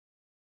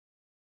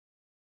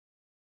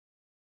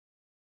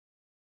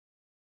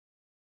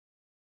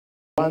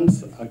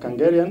Once a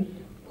Kangarian,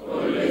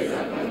 always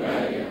a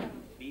Kangarian.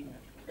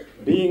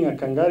 Being a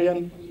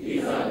Kangarian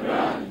Is a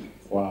brand.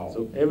 Wow.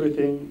 So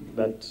everything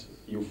that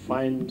you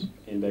find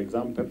in the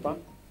exam paper,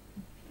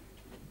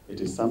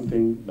 it is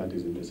something that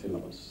is in the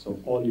syllabus. So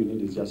all you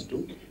need is just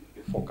to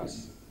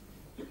focus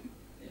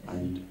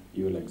and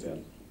you will excel.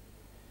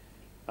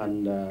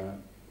 And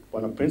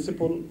on a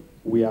principle,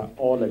 we are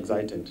all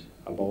excited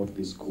about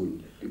this school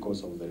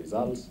because of the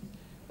results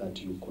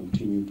that you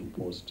continue to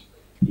post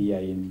year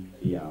in,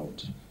 year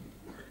out.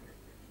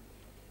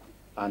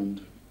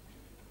 And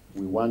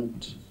we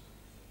want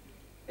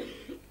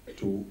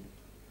to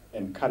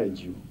encourage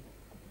you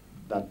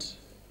that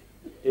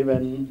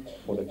even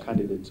for the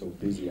candidates of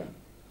this year,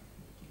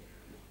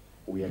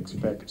 we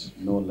expect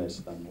no less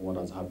than what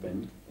has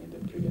happened in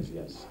the previous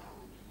years.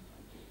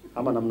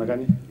 Ama namna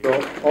gani? So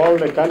all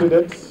the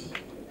candidates,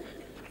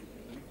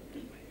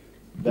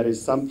 there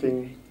is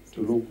something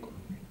to look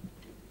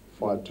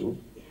forward to,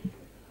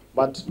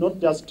 but not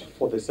just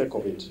for the sake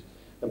of it.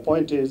 The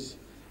point is,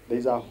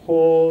 there's a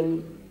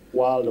whole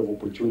world of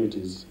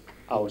opportunities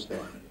out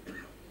there.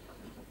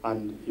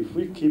 And if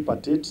we keep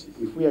at it,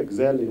 if we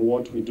excel in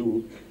what we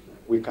do,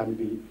 we can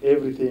be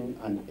everything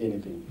and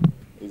anything.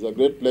 It's a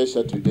great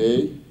pleasure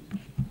today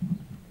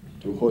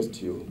to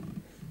host you.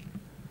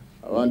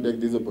 I want to take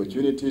this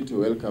opportunity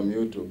to welcome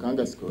you to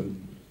Kanga School,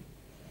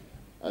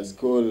 a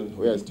school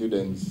where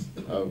students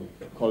have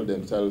called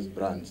themselves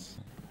brands.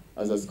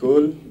 As a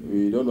school,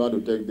 we don't want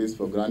to take this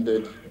for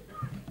granted,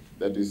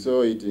 that we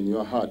saw it in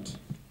your heart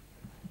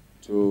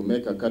to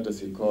make a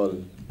courtesy call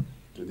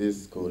to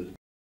this school.